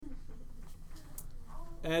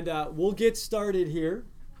And we'll get started here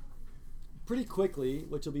pretty quickly,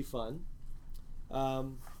 which will be fun.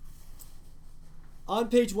 On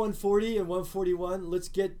page 140 and 141, let's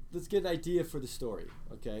get an idea for the story,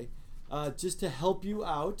 okay? Just to help you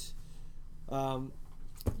out,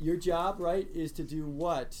 your job, right, is to do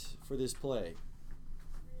what for this play?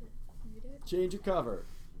 Read it. Change your cover.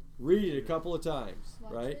 Read it a couple of times,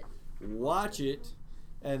 right? Watch it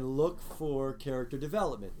and look for character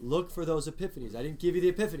development. Look for those epiphanies. I didn't give you the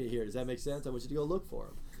epiphany here. Does that make sense? I want you to go look for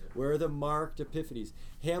them. Where are the marked epiphanies?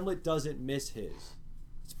 Hamlet doesn't miss his.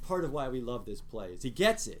 It's part of why we love this play. Is he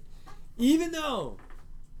gets it. Even though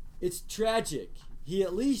it's tragic, he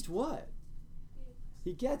at least what?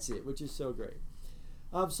 He gets it, which is so great.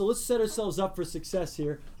 So let's set ourselves up for success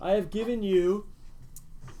here. I have given you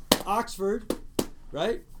Oxford,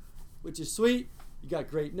 right? Which is sweet. You got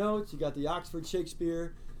great notes. You got the Oxford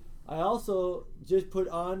Shakespeare. I also just put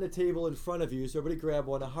on the table in front of you, so everybody grab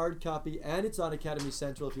one, a hard copy, and it's on Academy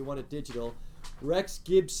Central if you want it digital. Rex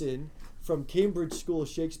Gibson from Cambridge School of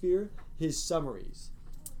Shakespeare, his summaries.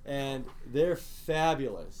 And they're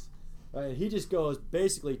fabulous. He just goes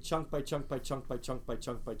basically chunk by chunk by chunk by chunk by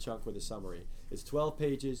chunk by chunk with a summary. It's 12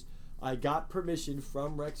 pages. I got permission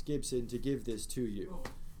from Rex Gibson to give this to you.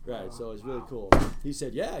 Right, so it's really cool. He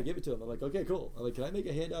said, yeah, give it to him. I'm like, okay, cool. I'm like, can I make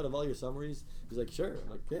a handout of all your summaries? He's like, sure. I'm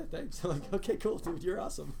like, yeah, thanks. I'm like, okay, cool, dude, you're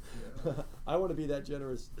awesome. I want to be that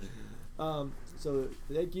generous. So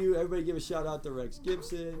thank you. Everybody give a shout out to Rex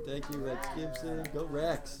Gibson. Thank you, Rex Gibson. Go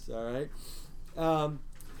Rex, all right?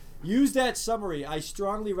 Use that summary. I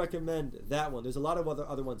strongly recommend that one. There's a lot of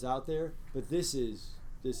other ones out there, but this is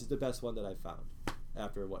the best one that I've found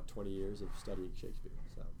after, 20 years of studying Shakespeare.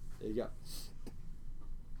 So there you go.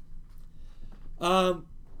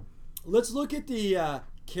 Let's look at the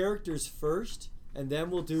characters first, and then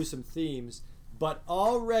we'll do some themes. But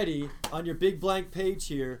already on your big blank page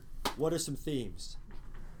here, what are some themes?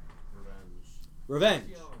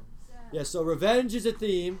 Revenge. Yeah, so revenge is a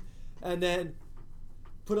theme, and then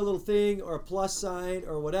put a little thing or a plus sign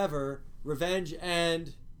or whatever, revenge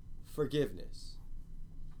and forgiveness.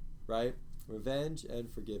 Right? Revenge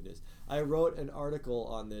and forgiveness. I wrote an article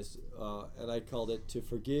on this, and I called it "To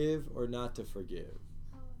Forgive or Not to Forgive."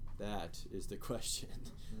 That is the question.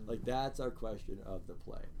 Like, that's our question of the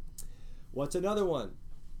play. What's another one?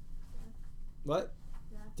 What?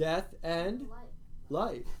 Death and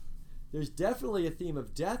life. There's definitely a theme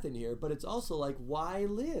of death in here, but it's also like, why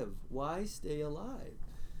live? Why stay alive?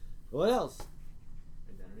 What else?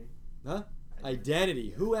 Identity. Huh?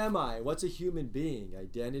 Identity. Who am I? What's a human being?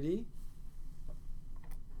 Identity.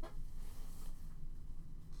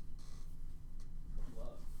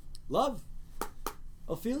 Love.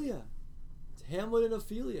 Ophelia. It's Hamlet and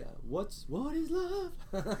Ophelia. What is love?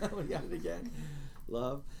 We got it again.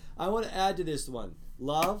 Love. I want to add to this one.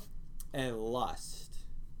 Love and lust.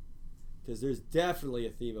 Because there's definitely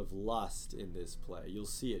a theme of lust in this play. You'll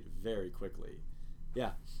see it very quickly.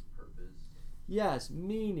 Yeah. Purpose. Yes,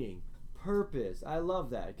 meaning, purpose. I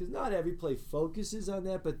love that. Because not every play focuses on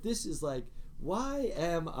that, but this is like, why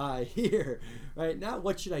am I here? Right? Not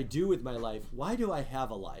what should I do with my life? Why do I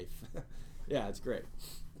have a life? Yeah, it's great.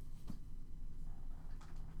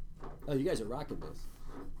 Oh, you guys are rocking this.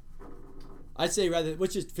 I'd say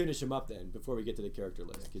let's just finish them up then before we get to the character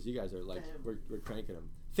list, because you guys are like, we're cranking them.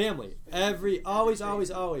 Family.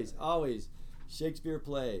 Always. Shakespeare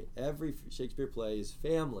play. Every Shakespeare play is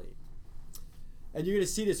family. And you're going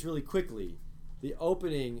to see this really quickly. The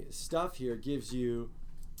opening stuff here gives you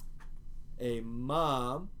a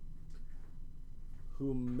mom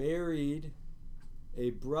who married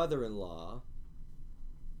a brother-in-law.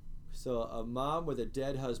 So a mom with a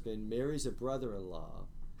dead husband marries a brother-in-law,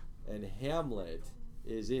 and Hamlet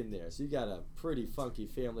is in there. So you got a pretty funky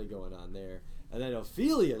family going on there. And then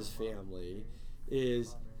Ophelia's family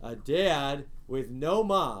is a dad with no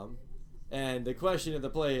mom, and the question of the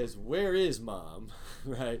play is, where is mom?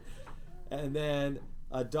 Right? And then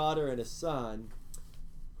a daughter and a son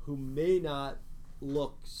who may not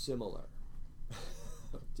look similar.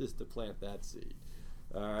 Just to plant that seed.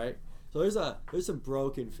 All right? So there's some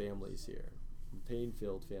broken families here.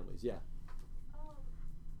 Pain-filled families. Yeah.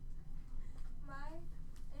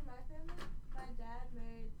 In my family, my dad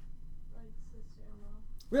married like sister-in-law.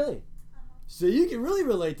 Really? So you can really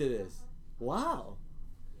relate to this. Wow.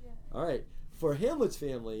 Yeah. All right. For Hamlet's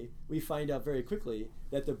family, we find out very quickly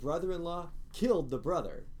that the brother-in-law killed the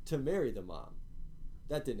brother to marry the mom.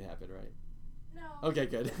 That didn't happen, right? No. Okay,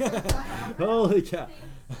 good. Holy cow.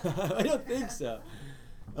 I don't think so.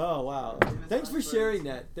 Oh, wow. Thanks for sharing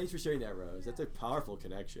that. Thanks for sharing that, Rose. That's a powerful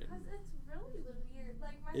connection. Because it's really weird.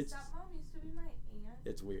 Like, my It's- stepmom used to be my aunt.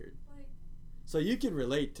 It's weird. Like, So you can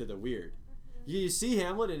relate to the weird. You see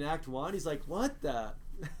Hamlet in Act 1, he's like, what the?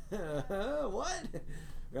 What?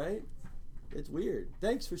 Right? It's weird.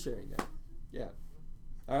 Thanks for sharing that. Yeah.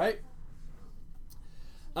 All right.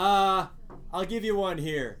 I'll give you one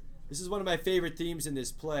here. This is one of my favorite themes in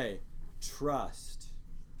this play. Trust.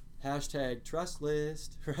 Hashtag trust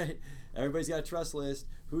list, right? Everybody's got a trust list.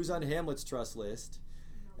 Who's on Hamlet's trust list?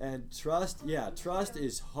 And trust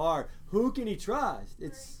is hard. Who can he trust?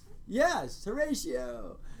 Yes,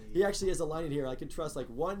 Horatio. He actually has a line in here, I can trust like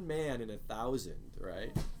one man in 1,000,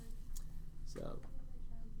 right? So,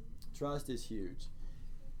 trust is huge.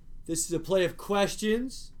 This is a play of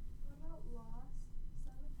questions. What about loss?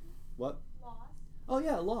 What? Loss. Oh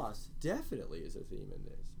yeah, loss definitely is a theme in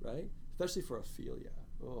this, right? Especially for Ophelia.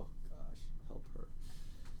 Oh gosh, help her.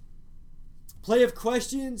 Play of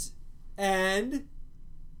questions and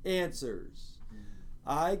answers.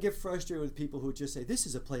 I get frustrated with people who just say, this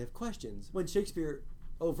is a play of questions, when Shakespeare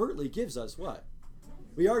overtly gives us what?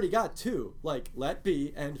 We already got two, like let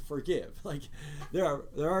be and forgive. Like there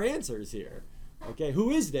are answers here. Okay, who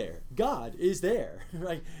is there? God is there,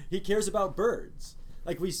 right? He cares about birds.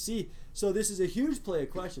 Like we see, so this is a huge play of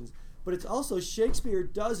questions, but it's also Shakespeare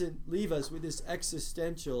doesn't leave us with this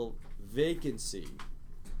existential vacancy.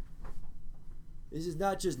 This is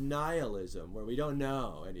not just nihilism where we don't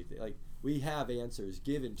know anything. Like we have answers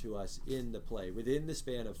given to us in the play. Within the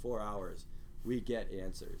span of 4 hours, we get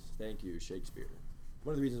answers. Thank you, Shakespeare.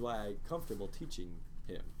 One of the reasons why I'm comfortable teaching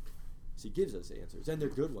him is he gives us answers, and they're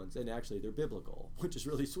good ones, and actually they're biblical, which is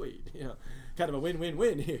really sweet. You know, kind of a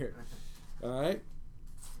win-win-win here. All right.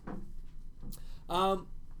 I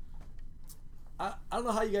don't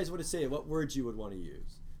know how you guys want to say it. What words you would want to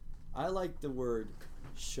use? I like the word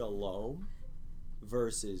shalom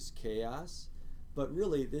versus chaos, but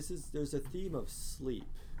really there's a theme of sleep.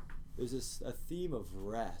 There's a theme of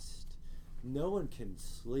rest. No one can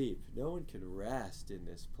sleep. No one can rest in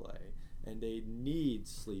this play, and they need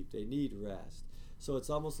sleep. They need rest. So it's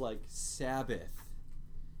almost like Sabbath.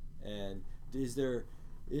 And there's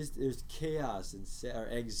chaos and or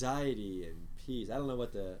anxiety and peace. I don't know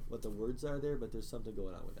what the words are there, but there's something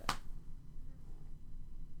going on with that.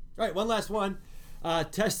 All right, one last one.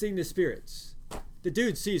 Testing the spirits. The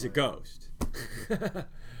dude sees a ghost.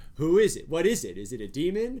 Who is it? What is it? Is it a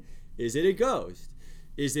demon? Is it a ghost?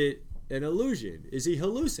 Is it an illusion? Is he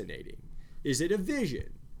hallucinating? Is it a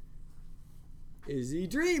vision? Is he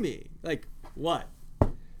dreaming? Like what?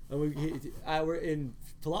 We're in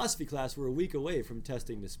philosophy class. We're a week away from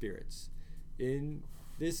testing the spirits. In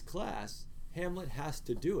this class, Hamlet has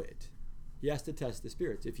to do it. He has to test the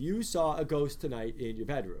spirits. If you saw a ghost tonight in your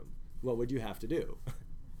bedroom, what would you have to do?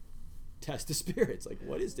 Test the spirits. Like,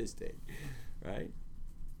 what is this thing? Right?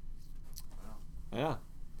 Yeah.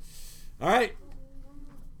 All right.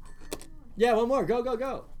 Yeah, one more. Go.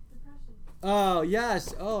 Depression. Oh,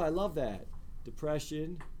 yes. Oh, I love that.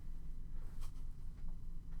 Depression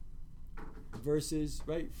versus,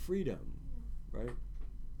 right, freedom, right?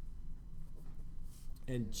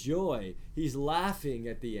 And joy. He's laughing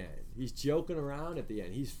at the end. He's joking around at the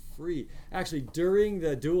end. He's free. Actually, during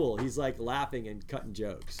the duel, he's like laughing and cutting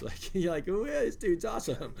jokes. Like you're like, oh, yeah, this dude's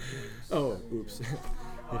awesome. Oh, oops.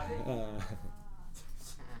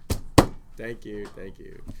 Thank you.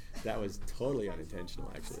 That was totally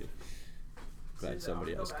unintentional, actually. Glad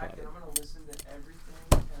somebody else caught it. I'm gonna listen to everything,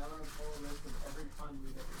 and I'm gonna pull a list of every pun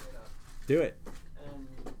we've ever made up. Do it. And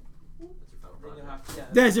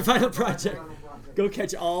That's your final project. Go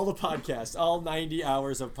catch all the podcasts, all 90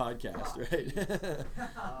 hours of podcast, right?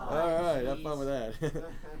 All right, have fun with that.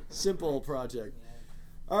 Simple project.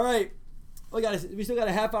 All right, we still got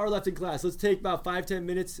a half hour left in class. Let's take about 5-10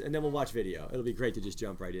 minutes, and then we'll watch video. It'll be great to just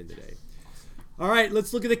jump right in today. All right,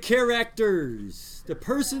 let's look at the characters, the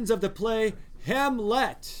persons of the play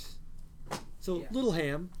Hamlet. So little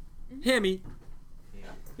Ham, Hammy.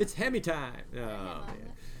 It's Hammy time. Oh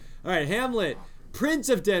man. All right, Hamlet, Prince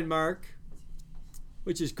of Denmark,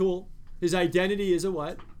 which is cool. His identity is a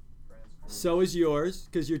what? So is yours,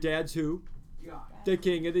 because your dad's who? The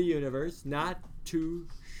king of the universe. Not too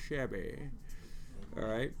shabby. All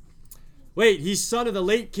right. Wait, he's son of the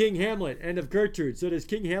late King Hamlet and of Gertrude. So does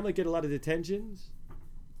King Hamlet get a lot of detentions?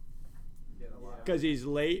 Because he's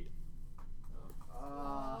late?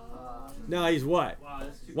 No, he's what?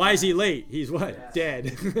 Why is he late? He's what? Dead.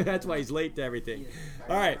 That's why he's late to everything.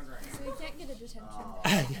 All right. So you can't get a detention.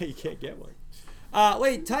 Yeah, you can't get one.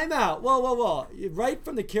 Wait, time out. Whoa. Right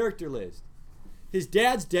from the character list. His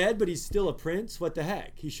dad's dead, but he's still a prince? What the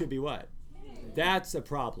heck? He should be what? That's a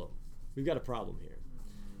problem. We've got a problem here.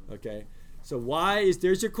 Okay? So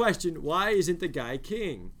there's your question. Why isn't the guy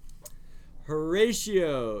king?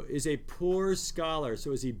 Horatio is a poor scholar.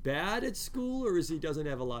 So is he bad at school or is he doesn't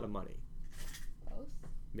have a lot of money? Both.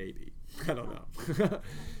 Maybe. I don't know.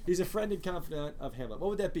 He's a friend and confidant of Hamlet. What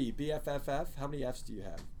would that be? BFFF? How many F's do you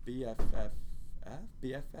have? BFFF?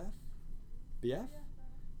 BFF? BF?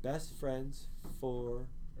 Best friends for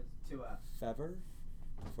It's 2F. fever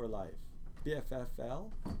for life.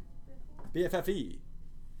 BFFL? BFFE?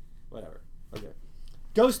 Whatever. Okay.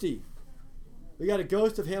 Ghosty. We got a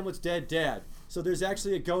ghost of Hamlet's dead dad. So there's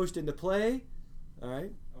actually a ghost in the play. All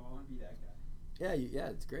right. Oh, I want to be that guy. Yeah, yeah,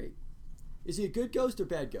 it's great. Is he a good ghost or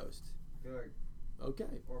bad ghost? Good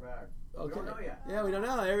Okay. or bad? Okay. We don't know yet. Yeah, we don't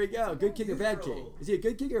know. There we go. Good king or bad king? Is he a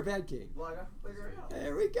good king or a bad king? Well, I got to figure it out.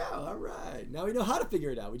 There we go. All right. Now we know how to figure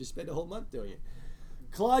it out. We just spent a whole month doing it.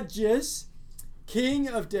 Claudius, king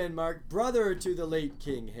of Denmark, brother to the late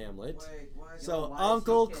King Hamlet. Wait, why? So why is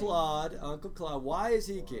Uncle he king? Claude, why is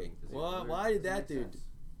he king? Is he Why, older? why did Doesn't that make dude? sense.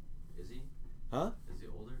 Is he? Huh? Is he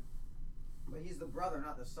older? But he's the brother,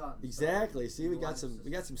 not the son. so Exactly. See, we he got was some he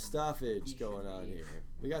stuffage should going on be. here.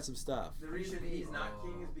 We got some stuff. The reason he's not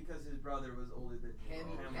king is because his brother was older than him.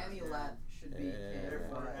 HAMLET should be Yeah. king.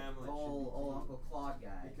 Therefore, but Hamlet old should be king. Uncle Claude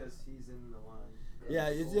guy. Because he's in the line.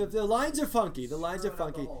 Yeah, the lines are funky. The lines are Screwing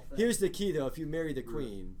up the funky. whole thing. Here's the key, though. If you marry the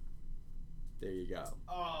queen, there you go.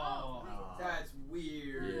 Oh, that's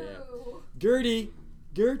weird. Yeah.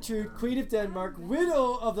 Gertrude, Queen of Denmark,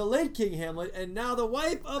 widow of the late King Hamlet, and now the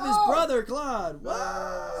wife of his brother Claude. So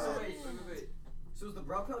Whoa. wait. So was the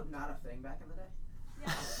bro code not a thing back in the day?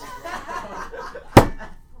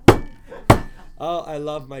 Oh, I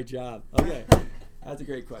love my job. Okay, that's a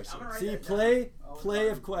great question. I'm gonna write See, that play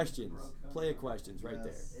down. of questions. Play of questions right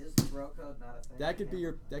there. Is the bro code not a thing? That could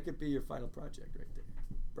back be in- your final project right there.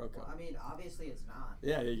 Bro code. Well, I mean, obviously it's not.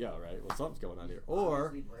 Yeah, there you go. Right. Well, something's going on here.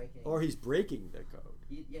 Obviously breaking. Or he's breaking the code.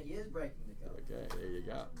 He is breaking the code. Okay, there you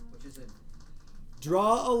go. Which is a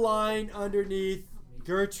Draw a line underneath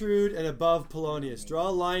Gertrude and above Polonius. Draw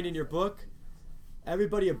a line in your book.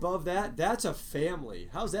 Everybody above that, that's a family.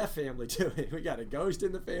 How's that family doing? We got a ghost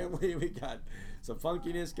in the family. We got some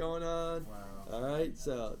funkiness going on. wow. All right,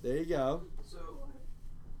 so there you go. So,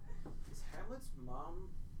 is Hamlet's mom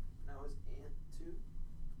now his aunt too?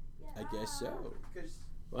 I guess so. Because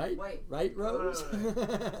Right? Wait. Right, Rose? Wait, isn't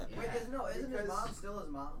his Because- mom still his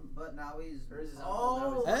mom? But now he's. Or is his Oh,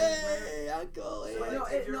 uncle now his Hey, Uncle. So, Hey. Wait, no,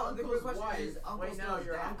 if your the uncle's quick question wife, is uncle wait, still now his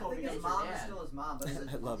your dad? uncle I think his becomes mom your is dad. still his mom, but is his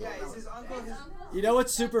I love it. Yeah, is his uncle his... You know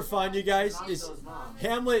what's super fun, you guys? Mom's Is still his mom.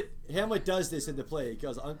 Hamlet does this in the play. He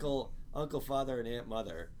goes Uncle, Father, and Aunt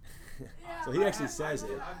Mother. So he actually says it.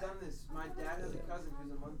 I've done this. My dad has a cousin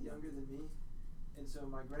who's a month younger than me, and so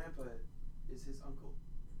my grandpa is his uncle.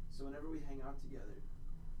 So whenever we hang out together,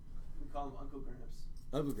 we call him Uncle Gramps.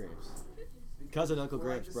 Uncle Gramps. Cousin, Uncle We're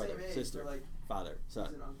like Gramps, the brother, same age, sister, but like father, he's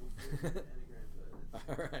son. an uncle and a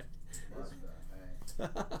grandpa. All right. Hey.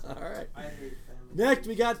 All right. I hate family. Next,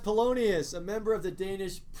 we got Polonius, a member of the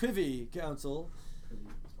Danish Privy Council.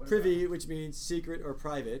 What is Privy, which means secret or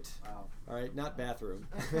private. Wow. All right, not bathroom.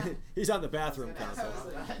 He's on the bathroom I was council.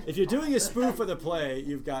 gonna ask that. If you're doing a spoof of the play,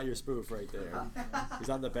 you've got your spoof right there. He's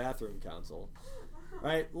on the bathroom council. All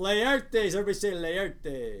right, Laertes. Everybody say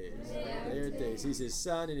Laertes. Laertes. He's his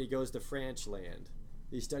son, and he goes to French land.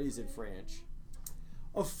 He studies in French.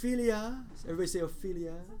 Ophelia. Everybody say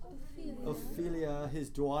Ophelia. Ophelia, his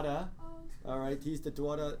daughter. All right, he's the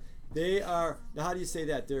daughter. They are, now how do you say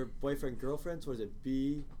that? They're boyfriend, girlfriends? What is it,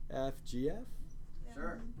 BFGF?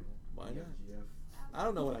 Sure. Why not? I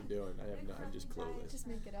don't know what I'm doing. I'm just clueless. Just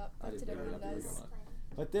make it up. I That's didn't what know what everyone was does. going on.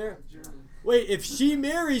 But they're, German. wait, if she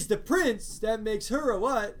marries the prince, that makes her a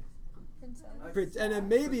what? Princess. Prince, and then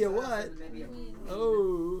maybe a what? Maybe a Queen.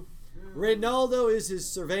 Oh, Ronaldo is his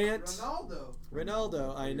servant. Ronaldo.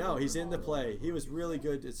 Ronaldo, I know, he's in the play. He was really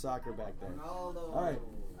good at soccer back then. Ronaldo. All right.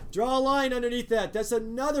 Draw a line underneath that. That's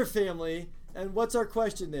another family. And what's our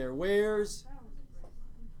question there? Where's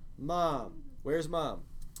mom? Where's mom?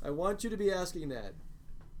 I want you to be asking that.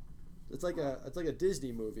 It's like a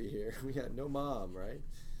Disney movie here. We got no mom, right?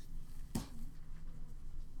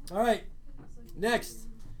 All right. Next,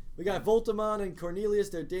 we got Voltamon and Cornelius.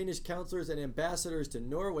 They're Danish counselors and ambassadors to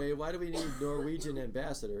Norway. Why do we need Norwegian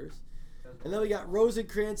ambassadors? And then we got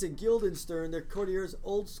Rosencrantz and Guildenstern. They're courtiers,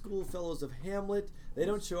 old school fellows of Hamlet. They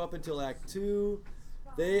don't show up until Act 2.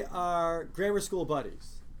 They are grammar school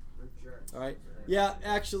buddies. All right. Yeah,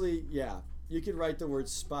 actually, yeah. You can write the word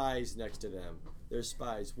spies next to them. They're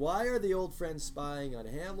spies. Why are the old friends spying on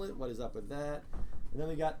Hamlet? What is up with that? And then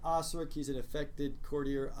we got Osric. He's an affected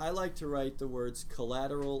courtier. I like to write the words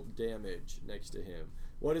collateral damage next to him.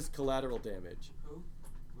 What is collateral damage? Who?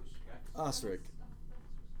 Which guy? Osric.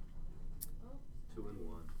 2 and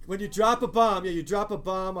 1. when you drop a bomb, you drop a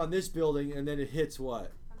bomb on this building, and then it hits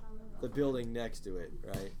what? The building next to it,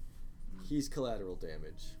 right? He's collateral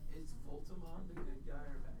damage. Is Voltamon the good guy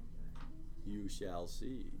or bad guy? You shall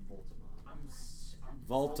see. I'm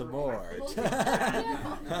Baltimore. totally-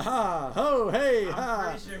 Ha! Ho! Hey! I'm Ha!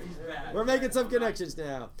 pretty sure he's bad. We're making some connections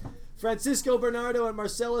now. Francisco, Bernardo, and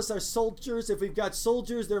Marcellus are soldiers. If we've got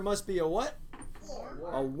soldiers, there must be a what?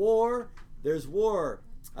 A war. There's war.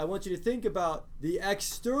 I want you to think about the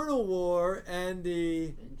external war and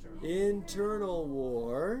the internal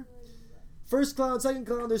war. First clown, second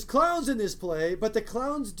clown. There's clowns in this play, but the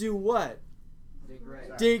clowns do what? Dig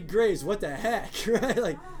graves. Dig graves. What the heck, right?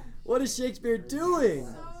 Like, what is Shakespeare doing?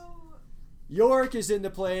 So York is in the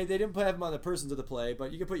play. They didn't have him on the persons of the play,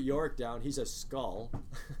 but you can put York down. He's a skull.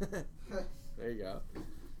 There you go.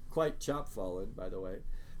 Quite chop-fallen, by the way.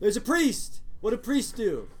 There's a priest. What do priests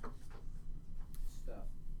do? Stuff.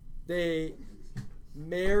 They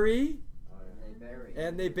marry They bury.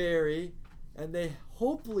 and they bury, and they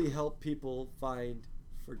hopefully help people find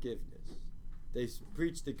forgiveness. They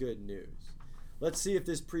preach the good news. Let's see if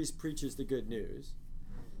this priest preaches the good news.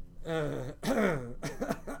 Oh,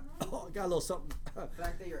 got a little something. The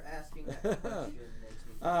fact that you're asking that question makes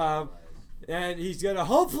me Um, realize. And he's gonna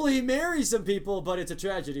hopefully marry some people, but it's a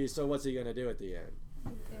tragedy. So what's he gonna do at the end?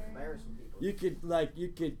 Marry some people. You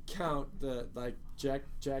could count the check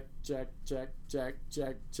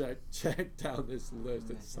down this list.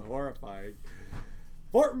 It's horrifying.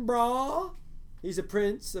 Fortinbras, he's a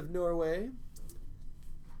prince of Norway.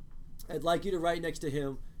 I'd like you to write next to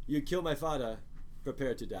him, "You kill my father,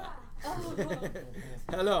 prepare to die."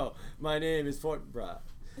 Hello, my name is Fortinbras.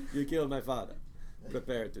 You killed my father,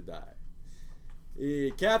 prepare to die.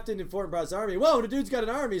 Captain in Fortinbras' army. Whoa, the dude's got an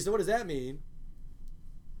army. So what does that mean?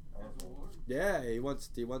 Yeah, he wants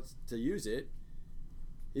to use it.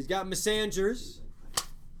 He's got messengers,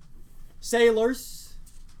 sailors,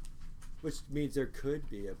 which means there could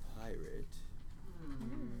be a pirate.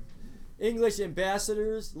 English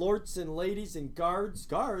ambassadors, lords and ladies, and guards.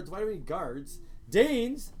 Guards? Why do we need guards?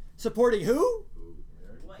 Danes supporting who?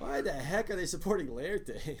 Why the heck are they supporting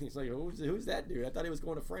Laertes? He's like, who's that dude? I thought he was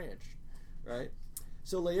going to France, right?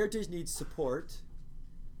 So Laertes needs support.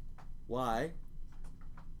 Why?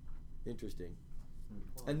 Interesting.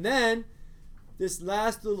 And then this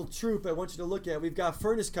last little troop I want you to look at. We've got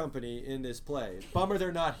Furnace Company in this play. Bummer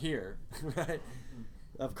they're not here, right?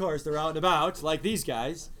 Of course, they're out and about like these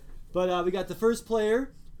guys. But we got the first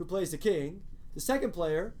player who plays the king, the second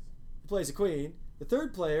player who plays the queen, the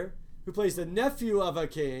third player who plays the nephew of a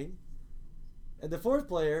king, and the fourth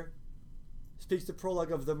player speaks the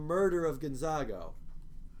prologue of the murder of Gonzago.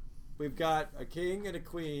 We've got a king and a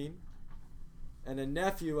queen and a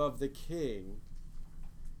nephew of the king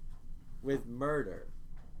with murder.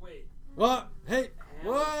 Wait. What? Hey, Hamlet's the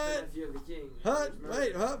what? nephew of the king. Huh? There's murder.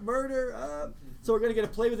 Wait, huh? Murder? So we're going to get a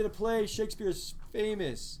play within a play. Shakespeare's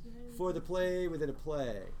famous for the play within a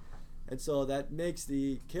play. And so that makes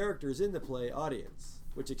the characters in the play audience,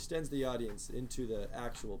 which extends the audience into the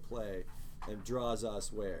actual play and draws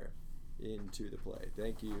us where? Into the play.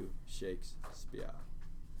 Thank you, Shakespeare.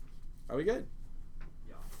 Are we good?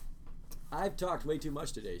 Yeah. I've talked way too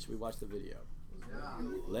much today. Should we watch the video? Yeah.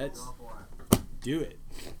 Let's Go for it. do it.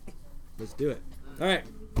 Let's do it. All right.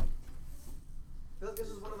 I feel like this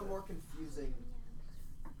is one of the more confusing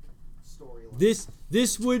storylines.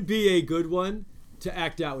 This would be a good one to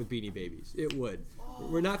act out with Beanie Babies. It would.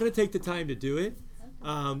 We're not going to take the time to do it.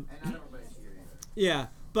 And not everybody's here either. Yeah,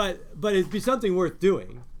 but it'd be something worth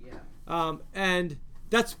doing. Yeah. And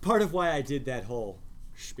that's part of why I did that whole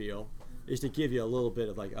spiel, is to give you a little bit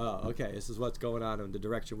of like, oh, okay, this is what's going on and the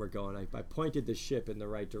direction we're going. I pointed the ship in the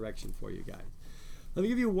right direction for you guys. Let me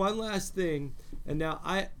give you one last thing. And now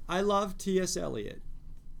I love T.S. Eliot.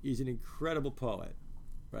 He's an incredible poet,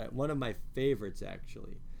 right? One of my favorites,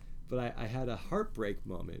 actually. But I had a heartbreak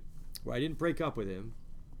moment where I didn't break up with him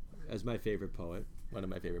as my favorite poet, one of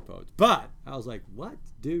my favorite poets. But I was like, what?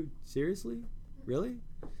 Dude, seriously? Really?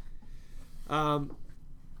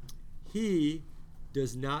 He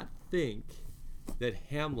does not think that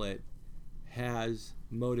Hamlet has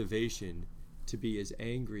motivation to be as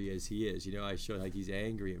angry as he is. You know, I showed like he's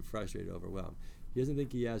angry and frustrated, overwhelmed. He doesn't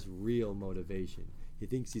think he has real motivation. He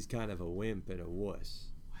thinks he's kind of a wimp and a wuss.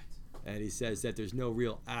 And he says that there's no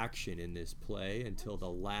real action in this play until the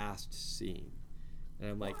last scene. And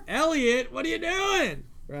I'm like, Elliot, what are you doing?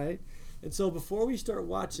 Right? And so before we start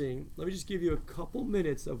watching, let me just give you a couple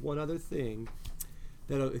minutes of one other thing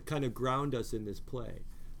that'll kind of ground us in this play.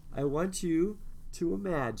 I want you to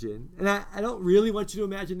imagine, and I don't really want you to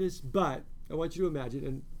imagine this, but I want you to imagine,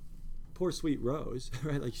 and poor sweet Rose,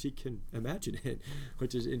 right? Like she can imagine it,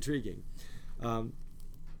 which is intriguing.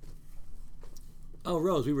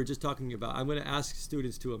 Rose, we were just talking about, I'm going to ask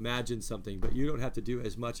students to imagine something, but you don't have to do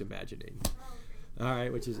as much imagining. All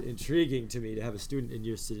right, which is intriguing to me to have a student in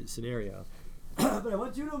your scenario. But I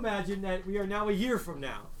want you to imagine that we are now a year from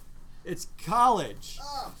now. It's college.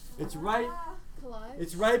 It's right. Collage.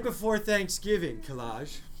 It's right before Thanksgiving.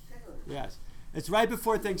 Collage. Yes. It's right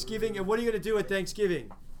before Thanksgiving, and what are you going to do at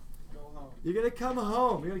Thanksgiving? Go home. You're going to come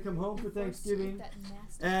home. You're going to come home for Thanksgiving,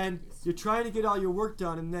 and you're trying to get all your work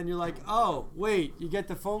done, and then you're like, oh, wait, you get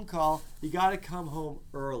the phone call. You got to come home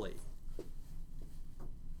early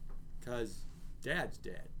because Dad's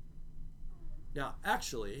dead. Now,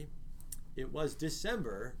 actually, it was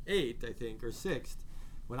December 8th, I think, or 6th,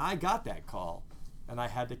 when I got that call, and I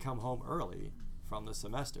had to come home early from the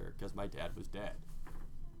semester because my dad was dead.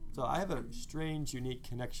 So I have a strange, unique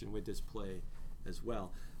connection with this play as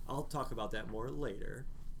well. I'll talk about that more later.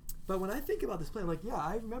 But when I think about this play, I'm like, yeah,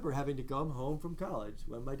 I remember having to come home from college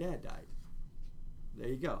when my dad died. There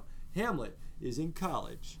you go. Hamlet is in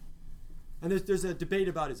college. And there's a debate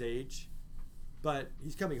about his age, but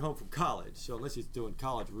he's coming home from college. So unless he's doing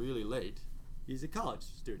college really late, he's a college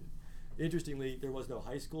student. Interestingly, there was no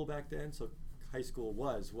high school back then, so high school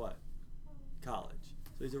was what? College.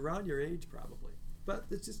 So he's around your age probably. But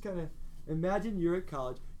let's just kind of imagine you're at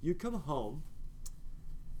college, you come home,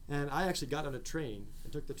 and I actually got on a train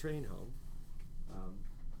and took the train home.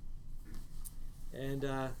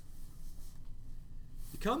 You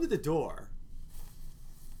come to the door.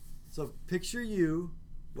 So picture you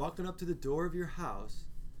walking up to the door of your house,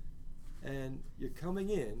 and you're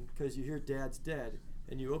coming in because you hear Dad's dead,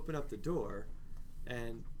 and you open up the door,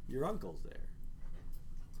 and your uncle's there.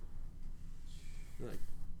 You're like,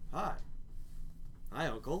 hi. Hi,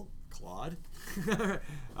 Uncle. Claude.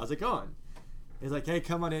 How's it going? He's like, hey,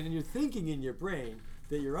 come on in. And you're thinking in your brain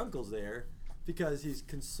that your uncle's there because he's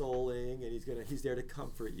consoling and he's there to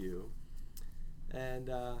comfort you. And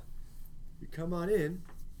you come on in,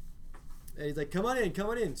 and he's like, come on in,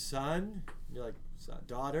 son. And you're like, son,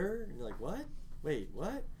 daughter? And you're like, what? Wait,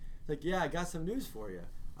 what? He's like, yeah, I got some news for you.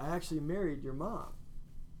 I actually married your mom.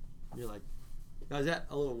 And you're like, now is that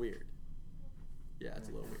a little weird? Yeah, it's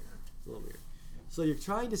a little weird. It's a little weird. So you're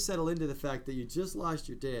trying to settle into the fact that you just lost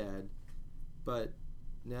your dad, but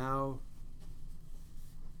now,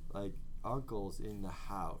 like, uncle's in the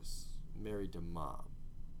house, married to mom.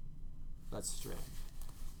 That's strange.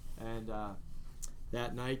 And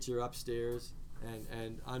that night you're upstairs,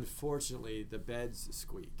 and unfortunately the beds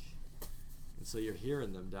squeak. And so you're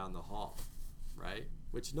hearing them down the hall, right?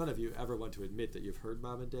 Which none of you ever want to admit that you've heard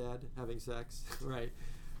mom and dad having sex, right?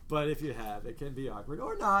 But if you have, it can be awkward,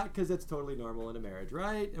 or not, because it's totally normal in a marriage,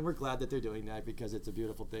 right? And we're glad that they're doing that because it's a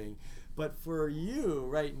beautiful thing. But for you,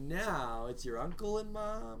 right now, it's your uncle and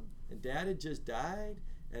mom, and dad had just died,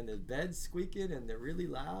 and the bed's squeaking, and they're really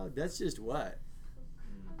loud. That's just what?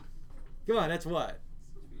 Come on, that's what?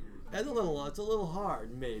 It's a little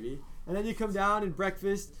hard, maybe. And then you come down and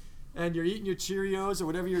breakfast, and you're eating your Cheerios or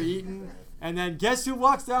whatever you're eating, and then guess who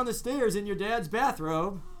walks down the stairs in your dad's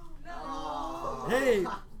bathrobe? No.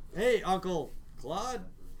 Hey, Uncle Claude.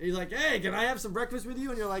 He's like, hey, can I have some breakfast with you?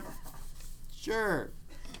 And you're like, sure.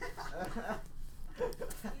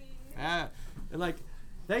 And like,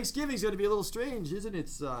 Thanksgiving's going to be a little strange, isn't it,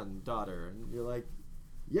 son, daughter? And you're like,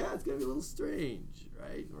 yeah, it's going to be a little strange,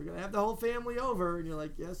 right? We're going to have the whole family over. And you're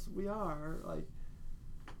like, yes, we are. Like,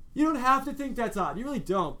 you don't have to think that's odd. You really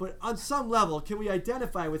don't. But on some level, can we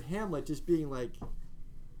identify with Hamlet just being like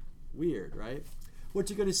weird, right? What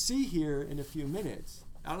you're going to see here in a few minutes,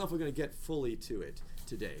 I don't know if we're going to get fully to it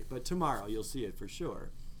today, but tomorrow you'll see it for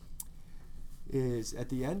sure, is at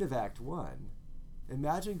the end of Act 1,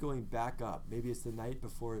 imagine going back up. Maybe it's the night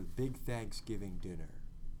before a big Thanksgiving dinner.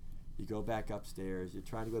 You go back upstairs, you're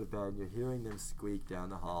trying to go to bed, and you're hearing them squeak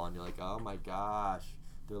down the hall, and you're like, oh my gosh,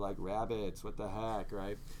 they're like rabbits, what the heck,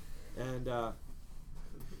 right? And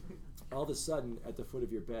all of a sudden, at the foot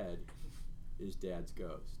of your bed is Dad's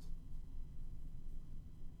ghost.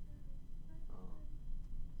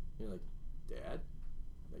 You're like, Dad?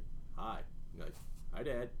 Like, hi. You're like, hi,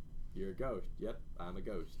 Dad. You're a ghost. Yep, I'm a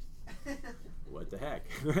ghost. What the heck,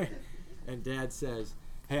 right? And Dad says,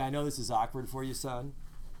 hey, I know this is awkward for you, son,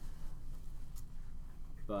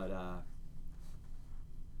 but,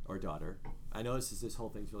 or daughter, I know this whole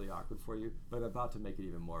thing's really awkward for you, but I'm about to make it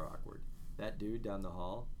even more awkward. That dude down the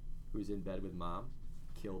hall who's in bed with Mom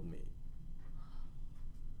killed me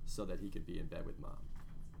so that he could be in bed with Mom.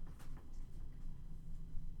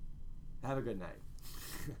 Have a good night.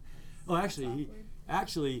 Oh, actually,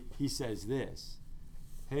 he says this.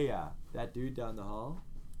 Hey, that dude down the hall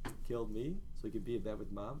killed me so he could be in bed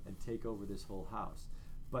with mom and take over this whole house.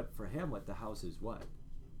 But for Hamlet, the house is what?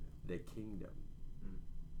 The kingdom.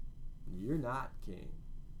 You're not king.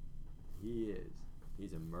 He is.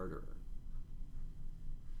 He's a murderer.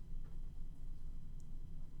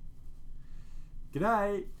 Good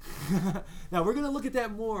night. Now, we're going to look at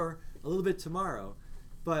that more a little bit tomorrow.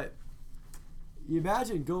 But you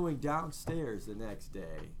imagine going downstairs the next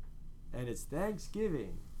day, and it's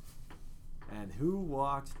Thanksgiving. And who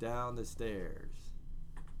walked down the stairs?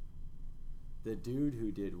 The dude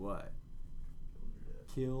who did what?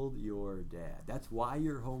 Killed your dad. That's why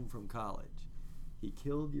you're home from college. He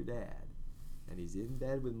killed your dad, and he's in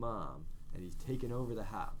bed with mom, and he's taken over the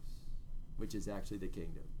house, which is actually the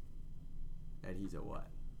kingdom. And he's a what?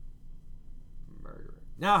 Murderer.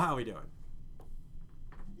 Now how are we doing?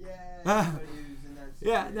 Yeah, anybody who's in that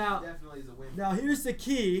situation definitely is a win. Now here's the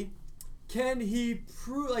key. Can he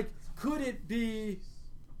prove, could it be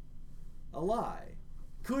a lie?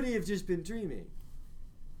 Could he have just been dreaming?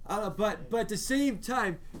 I don't know, but at the same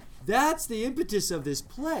time, that's the impetus of this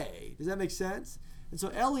play. Does that make sense? And so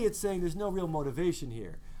Eliot's saying there's no real motivation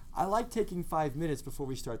here. I like taking 5 minutes before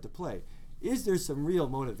we start the play. Is there some real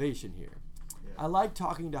motivation here? Yeah. I like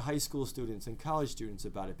talking to high school students and college students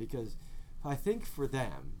about it because I think for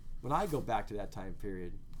them, when I go back to that time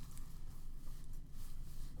period,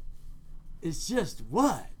 it's just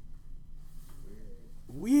what?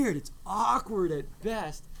 Weird. It's awkward at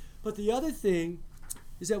best. But the other thing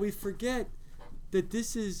is that we forget that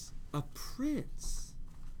this is a prince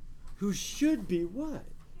who should be what?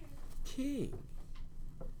 King.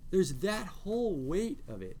 There's that whole weight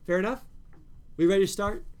of it. Fair enough? We ready to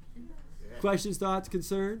start? Yeah. Questions, thoughts,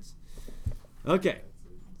 concerns? Okay.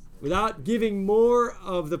 Without giving more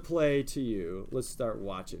of the play to you, let's start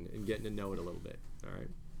watching and getting to know it a little bit. All right?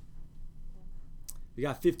 We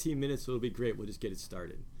got 15 minutes, so it'll be great. We'll just get it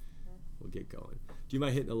started. We'll get going. Do you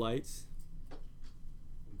mind hitting the lights?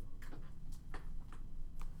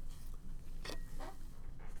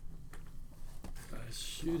 I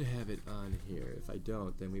should have it on here. If I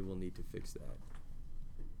don't, then we will need to fix that.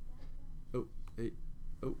 Oh, hey.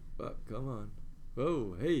 Oh, come on.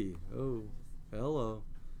 Oh, hey. Oh, hello.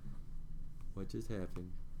 What just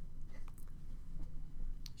happened?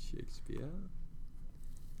 Shakespeare.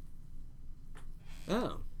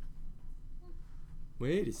 Oh.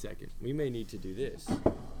 Wait a second. We may need to do this.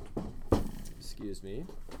 Excuse me.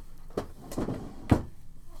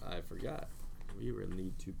 I forgot. We will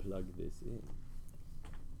need to plug this in.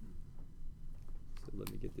 So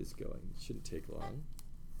let me get this going. It shouldn't take long.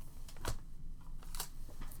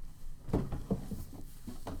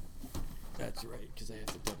 That's right, because I have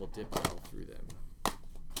to double dip all through them.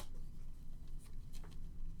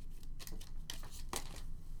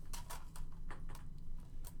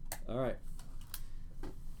 All right.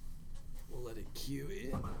 We'll let it cue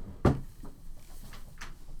in.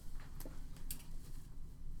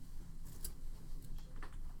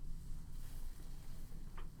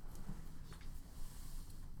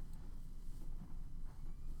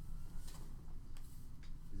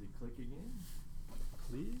 Is it clicking in?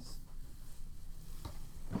 Please?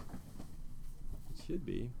 It should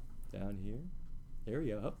be down here. There we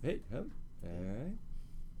go. Oh, hey, oh. All right.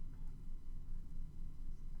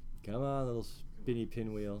 Come on, little spinny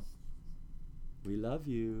pinwheel. We love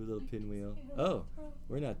you, little pinwheel. Oh,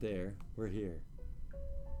 we're not there. We're here.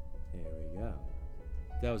 There we go.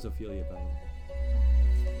 That was Ophelia, by the way.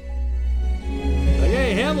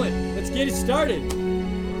 Okay, Hamlet, let's get it started.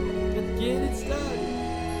 Let's get it started.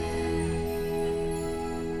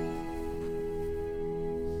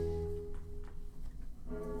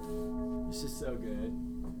 This is so good.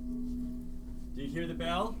 Do you hear the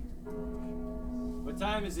bell? What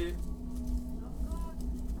time is it?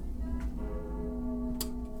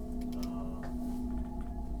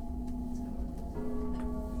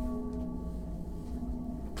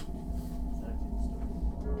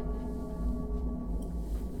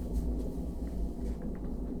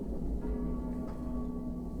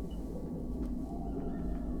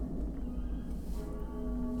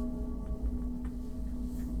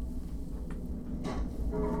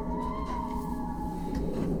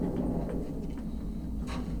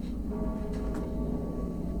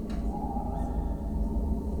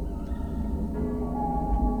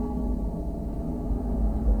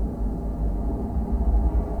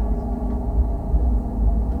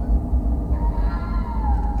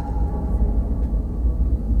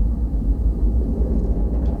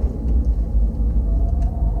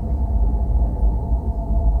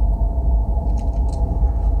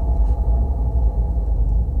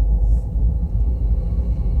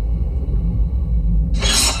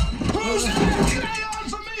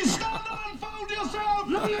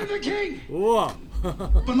 Whoa.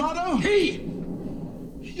 Bernardo?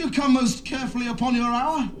 You come most carefully upon your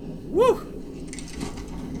hour. Woo!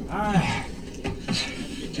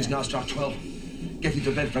 Tis now struck 12. Get you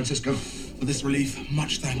to bed, Francisco. For this relief,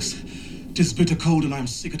 much thanks. 'Tis bitter cold and I am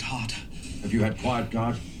sick at heart. Have you had quiet,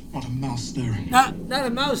 guard? Not a mouse stirring. Not a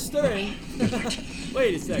mouse stirring. Wait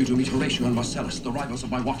a You second. to meet Horatio and Marcellus, the rivals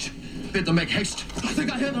of my watch. Bid them make haste. I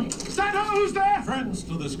think I hear them. Stand up, who's there? Friends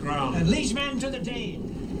to this ground. And liegemen to the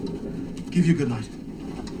Dane. Give you good night.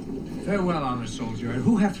 Farewell, honest soldier. And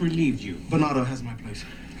who hath relieved you? Bernardo has my place.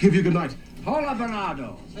 Give you good night. Hola,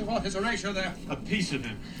 Bernardo. Say what, is Horatio there? A piece of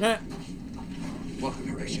him. Welcome,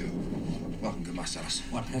 Horatio. Welcome, good Marcellus.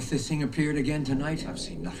 What, hath this thing appeared again tonight? I've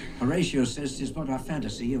seen nothing. Horatio says 'tis but our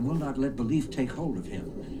fantasy, and will not let belief take hold of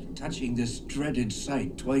him, touching this dreaded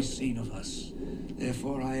sight twice seen of us.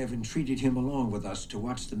 Therefore I have entreated him along with us to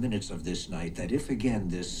watch the minutes of this night, that if again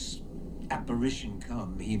this apparition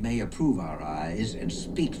come, he may approve our eyes and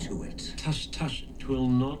speak to it. Tush, tush, 'twill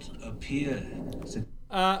not appear.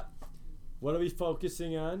 What are we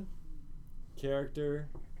focusing on? Character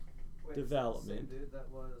development. Same dude that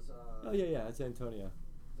was. Oh yeah, it's Antonio.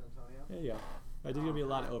 Antonio. There you go. There's gonna be a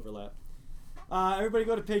lot of overlap. Everybody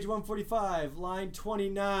go to page 145, line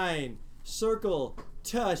 29. Circle,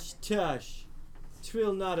 tush, tush,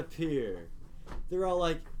 'twill not appear. They're all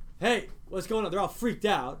like, hey, what's going on? They're all freaked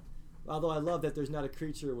out. Although I love that there's not a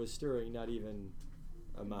creature was stirring, not even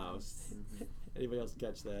a mouse. Anybody else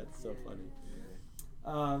catch that? It's so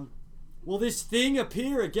funny. Will this thing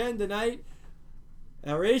appear again tonight?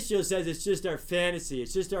 Horatio says it's just our fantasy.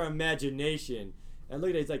 It's just our imagination. And look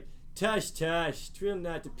at it. It's like, tush, tush, 'twill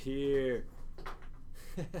not appear.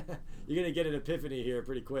 You're going to get an epiphany here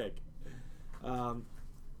pretty quick.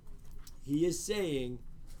 He is saying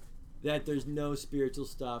that there's no spiritual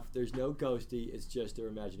stuff. There's no ghosty. It's just their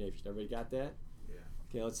imagination. Everybody got that? Yeah.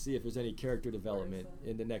 Okay, let's see if there's any character development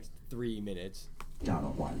in the next 3 minutes. Down a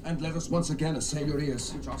while. And let us once again assail your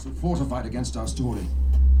ears, which are so fortified against our story.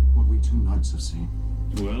 What we 2 nights have seen.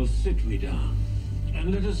 Well, sit we down.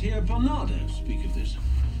 And let us hear Bernardo speak of this.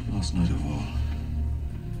 Last night of all,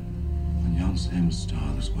 when young same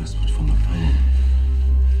star that's westward from the pole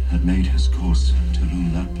had made his course to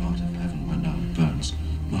loom that part of heaven where now it burns,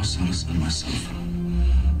 Marcellus and myself,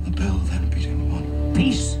 the bell then beating 1.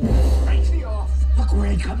 Peace! Break thee off! Look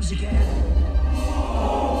where he comes again!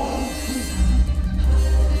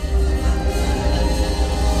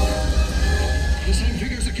 The same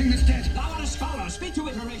figure as the king that's dead. Thou art a scholar! Speak to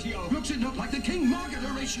it, Horatio! Looks it not like the king? Mark it,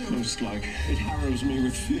 Horatio. Most like. It harrows me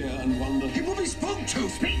with fear and wonder. He will be spoke to.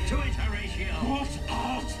 Speak to it, Horatio! What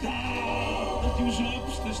art thou that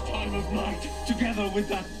usurps this time of night, together with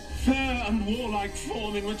that fair and warlike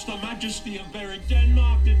form in which the majesty of buried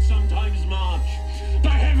Denmark did sometimes march? By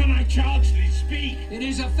heaven, I charge thee, speak! It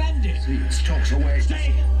is offended! It talks away.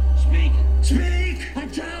 Stay! Speak! Speak! I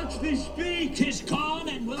charge thee, speak! 'Tis gone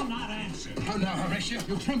and will not answer. How now, Horatio?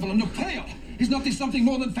 You tremble and look pale. Is not this something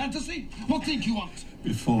more than fantasy? What think you on't?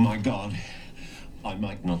 Before my God, I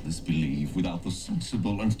might not this believe without the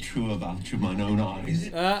sensible and true avouch of mine own eyes.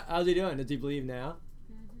 How's he doing? Does he believe now?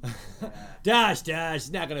 Dash, it's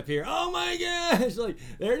not gonna appear. Oh my gosh! Like,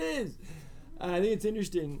 there it is. I think it's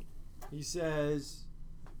interesting. He says,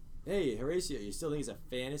 "Hey, Horatio, you still think it's a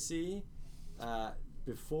fantasy?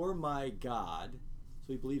 Before my God,"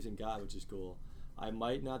 so he believes in God, which is cool. "I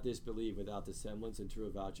might not disbelieve without the semblance and true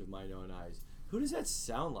avouch of mine own eyes." Who does that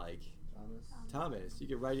sound like? Thomas. You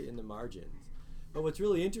could write it in the margins. But what's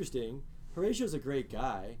really interesting, Horatio's a great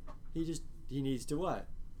guy. He needs to what?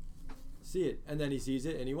 See it, and then he sees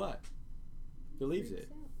it, and he what? Believes it.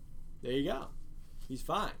 There you go. He's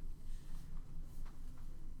fine.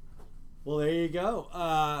 Well, there you go.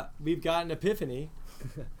 We've got an epiphany.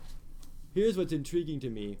 Here's what's intriguing to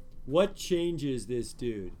me. What changes this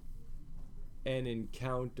dude? An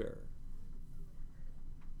encounter.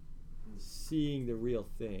 Seeing the real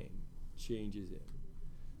thing changes him.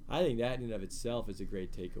 I think that in and of itself is a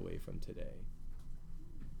great takeaway from today.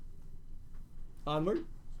 Onward.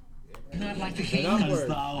 Not like the king. And As upward.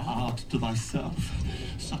 thou art to thyself,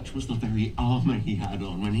 such was the very armour he had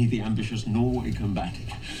on when he the ambitious Norway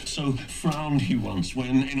combated. So frowned he once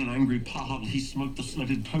when, in an angry parle, he smote the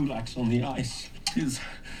sledded Polacs on the ice. 'Tis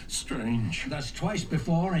strange. Thus twice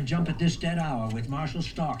before, and jump at this dead hour, with Marshal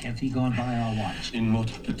Stark hath he gone by our watch. In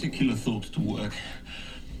what particular thought to work,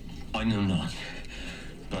 I know not.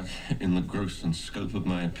 But in the gross and scope of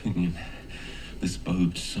my opinion, this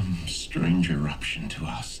bodes some strange eruption to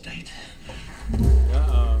our state.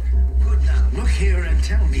 Uh-oh. Good now, look here and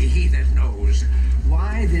tell me, he that knows,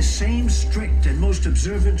 why this same strict and most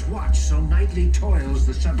observant watch so nightly toils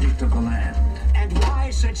the subject of the land, and why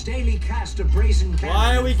such daily cast of brazen cannon.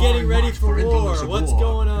 Why are we getting ready for war? What's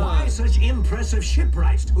going on? Why such impressive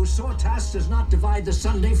shipwrights, whose sore task does not divide the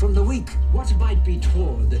Sunday from the week? What might be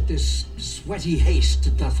toward that this sweaty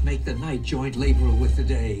haste doth make the night joint laborer with the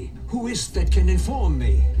day? Who is that can inform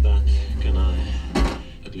me? That can I.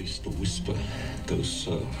 At least the whisper goes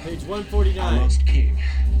so. Page Our 149. last king,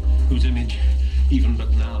 whose image even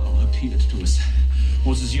but now appeared to us,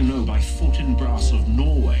 was, as you know, by Fortinbras of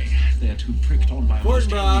Norway, thereto pricked on by a most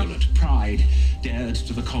Fortinbras. emulate pride, dared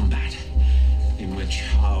to the combat, in which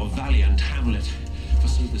our valiant Hamlet, for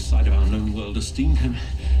so this side of our known world esteemed him,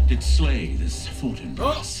 did slay this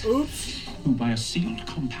Fortinbras, Oh, oops. who by a sealed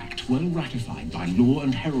compact, well ratified by law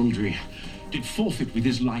and heraldry, did forfeit with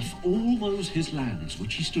his life all those his lands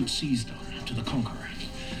which he stood seized on to the conqueror,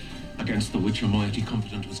 against the which a moiety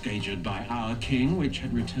competent was gauged by our king, which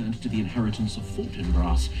had returned to the inheritance of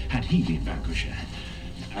Fortinbras, had he been vanquisher,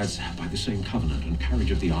 as by the same covenant and carriage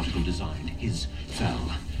of the article designed, his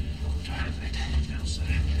fell to Hamlet. Now, sir,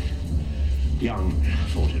 young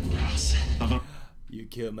Fortinbras of a... You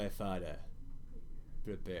killed my father.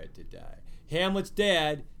 Prepare to die. Hamlet's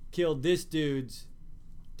dad killed this dude's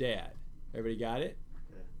dad. Everybody got it?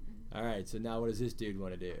 All right, so now what does this dude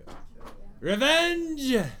want to do?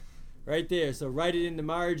 Revenge! Right there, so write it in the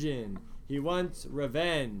margin. He wants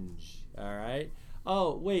revenge. All right?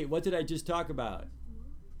 Oh, wait, what did I just talk about?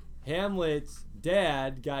 Hamlet's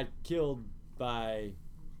dad got killed by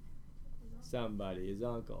somebody, his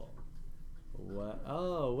uncle. What?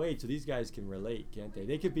 Oh, wait, so these guys can relate, can't they?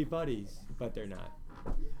 They could be buddies, but they're not.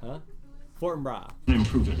 Huh? Fortinbras.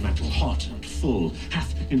 Improved metal, hot and full,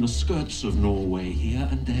 hath in the skirts of Norway here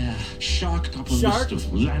and there sharked up a Shark? list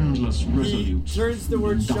of landless resolutes. He turns the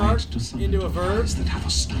word and died shark to summon into a verb? device that have a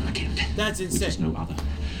stomach end. That's Which is insane. no other,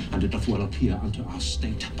 and it doth well appear unto our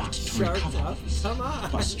state, but to Sharked recover up? Come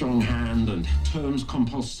on. by strong hand and terms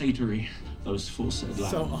compulsatory those foresaid lands,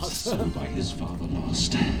 So awesome. so by his father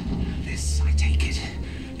lost. This, I take it,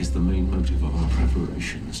 is the main motive of our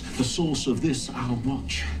preparations, the source of this our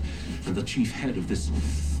watch, and the chief head of this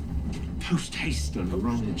post-haste and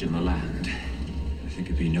wrongage in the land. I think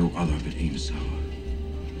it be no other but e'en so.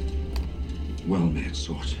 Well may it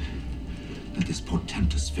sort that this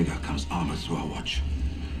portentous figure comes armored through our watch.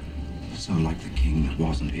 So like the king that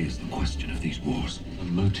was and is the question of these wars. The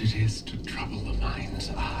motive is to trouble the mind's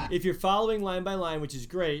eye. If you're following line by line, which is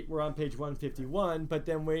great, we're on page 151, but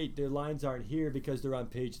then wait, their lines aren't here because they're on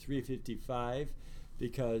page 355,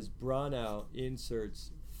 because Brunau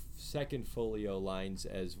inserts second folio lines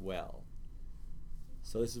as well.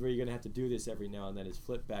 So this is where you're going to have to do this every now and then, is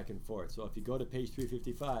flip back and forth. So if you go to page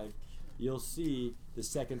 355, you'll see the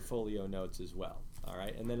second folio notes as well. All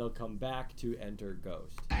right, and then it'll come back to enter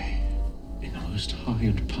Ghost. In the most high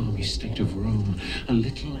and palmy state of Rome, a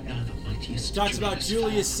little ere the mightiest Talks about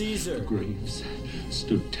Julius fell, Caesar. the graves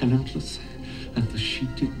stood tenantless, and the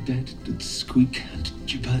sheeted dead did squeak and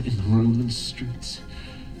gibber in the Roman streets,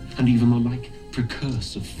 and even the like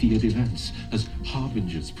precurse of feared events, as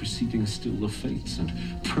harbingers preceding still the fates, and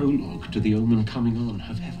prologue to the omen coming on,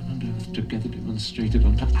 have heaven and earth together demonstrated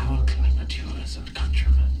unto our climatures and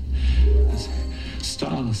countrymen, as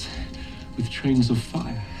stars with trains of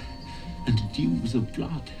fire and dews of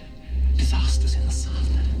blood, disasters in the sun,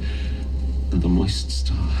 and the moist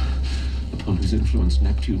star upon whose influence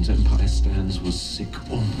Neptune's empire stands was sick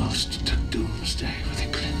almost to doomsday with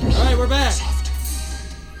eclipse. All right, we're back.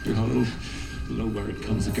 Behold, lo where it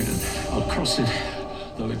comes again. I'll cross it,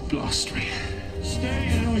 though it blast me.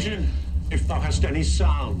 Stay, illusion, if thou hast any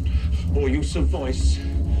sound or use of voice.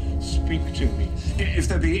 Speak to me. If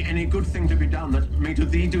there be any good thing to be done that may to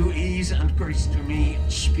thee do ease and grace to me,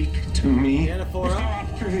 speak to me. Anaphora. If thou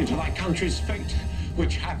art privy to thy country's fate,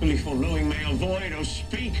 which happily foreknowing may avoid, O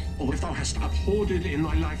speak. Or if thou hast uphoarded in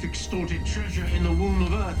thy life extorted treasure in the womb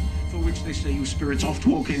of earth, for which they say you spirits oft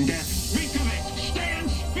walk in death, speak of it. Stay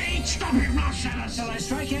and speak. Stop it, Marcellus. Shall I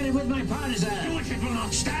strike at it with my partisan? Do it, it will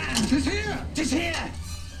not stand. Tis here! Tis here.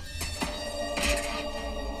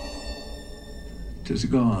 'Tis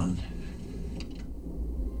gone.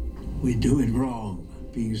 We do it wrong,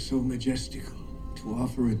 being so majestical, to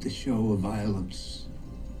offer it the show of violence.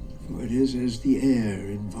 For it is as the air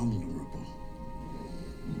invulnerable,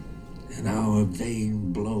 and our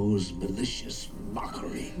vain blows malicious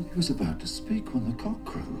mockery. He was about to speak when the cock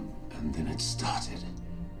crew, and then it started.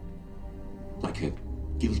 Like a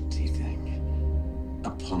guilty thing.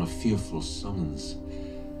 Upon a fearful summons,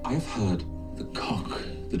 I have heard The cock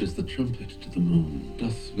that is the trumpet to the moon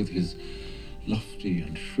doth with his lofty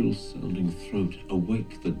and shrill-sounding throat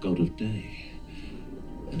awake the god of day,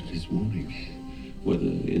 and at his warning, whether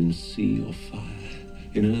in sea or fire,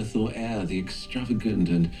 in earth or air, the extravagant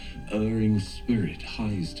and erring spirit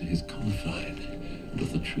hies to his confine, and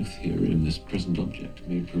of the truth herein this present object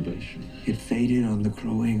made probation. It faded on the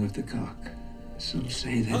crowing of the cock. Some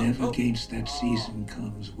say that ever against that season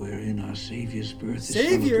comes wherein our Saviour's birth is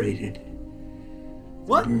celebrated.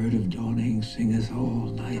 What? The bird of dawning singeth all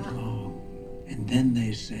night long. And then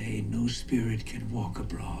they say no spirit can walk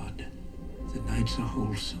abroad. The nights are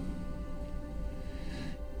wholesome.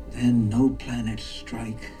 Then no planets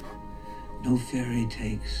strike, no fairy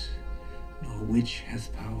takes, nor witch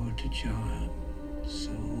hath power to charm.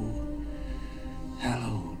 So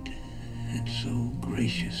hallowed and so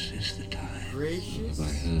gracious is the time. Gracious? Have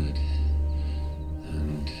I heard,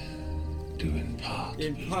 and do in part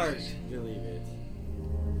In believe part, it. believe it.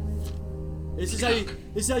 This is how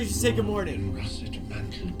you should say good morning. In russet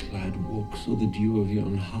mantle-clad walks o'er the dew of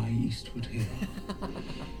yon high eastward hill.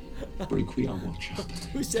 Break we our watch up,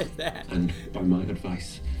 Who said that? and by my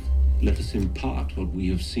advice, let us impart what we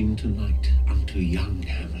have seen tonight unto young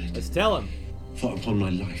Hamlet. Let's tell him. For upon my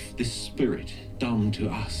life, this spirit, dumb to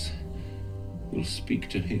us, will speak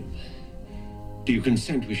to him. Do you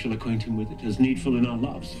consent we shall acquaint him with it, as needful in our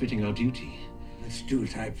loves, fitting our duty? Let's do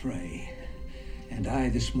it, I pray. And I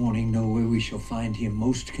this morning know where we shall find him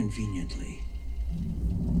most conveniently.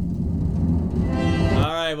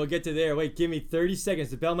 All right, we'll get to there. Wait, give me 30 seconds.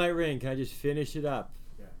 The bell might ring. Can I just finish it up?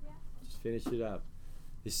 Yeah. Just finish it up.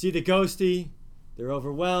 You see the ghosty. They're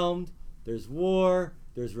overwhelmed. There's war.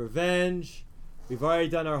 There's revenge. We've already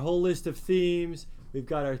done our whole list of themes. We've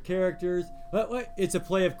got our characters. What? It's a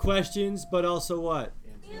play of questions, but also what?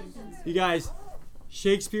 You guys,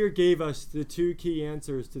 Shakespeare gave us the two key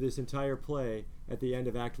answers to this entire play at the end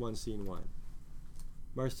of Act 1, Scene 1.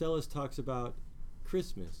 Marcellus talks about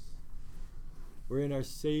Christmas, wherein our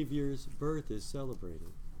Savior's birth is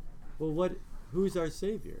celebrated. Well, who's our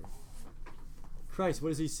Savior? Christ. What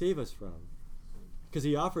does he save us from? Because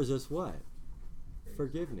he offers us what?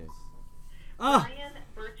 Forgiveness.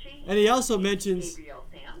 And he also mentions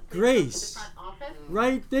grace.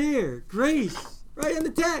 Right there. Grace. Right in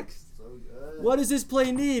the text. So good. What does this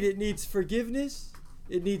play need? It needs forgiveness,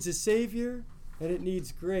 it needs a Savior, and it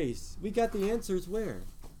needs grace. We got the answers where?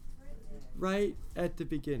 Right at the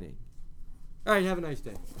beginning. All right, have a nice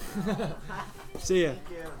day. See ya.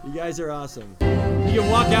 You guys are awesome. You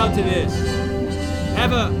can walk out to this.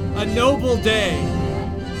 Have a noble day.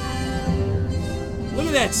 Look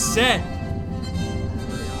at that set.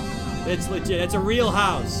 That's legit. That's a real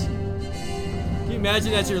house. Can you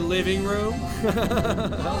imagine that's your living room?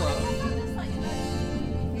 Hello.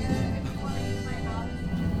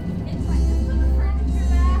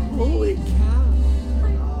 Holy cow.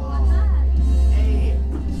 Hey.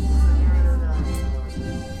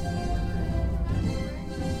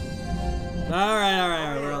 All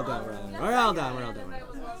right. We're all done. We're all done.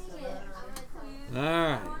 All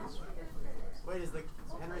right. Wait, is the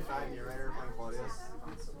Henry V narrator playing Claudius?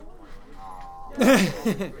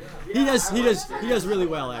 He does really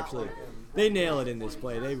well, actually. They nail it in this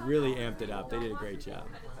play. They really amped it up. They did a great job.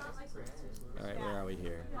 All right, where are we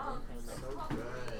here? So good.